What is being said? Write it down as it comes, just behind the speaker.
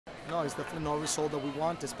No, it's definitely not a result that we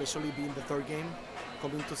want, especially being the third game.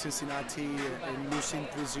 Coming to Cincinnati and losing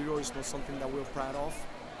 3-0 is not something that we're proud of.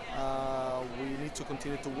 We need to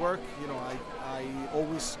continue to work. You know, I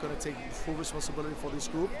always gonna take full responsibility for this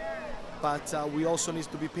group, but we also need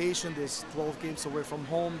to be patient. There's 12 games away from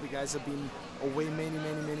home. The guys have been away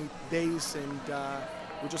many days, and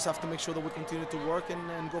we just have to make sure that we continue to work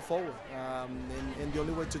and go forward. And the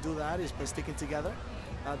only way to do that is by sticking together.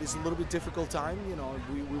 This is a little bit difficult time, you know,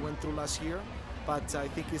 we went through last year, but I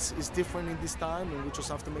think it's different in this time, and we just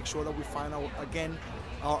have to make sure that we find out again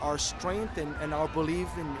our strength and our belief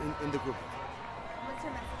in the group. What's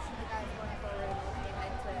your message to the guys going forward looking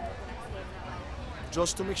ahead to the next game in LA?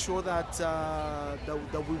 Just to make sure that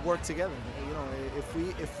that we work together. You know,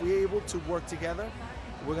 if we're able to work together,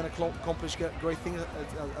 we're going to accomplish great things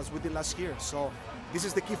as we did last year. So this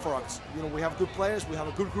is the key for us. You know, we have good players, we have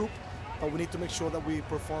a good group, but we need to make sure that we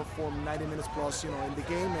perform for 90 minutes plus, you know, in the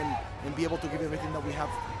game and be able to give everything that we have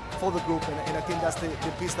for the group. And I think that's the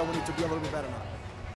piece that we need to be a little bit better now.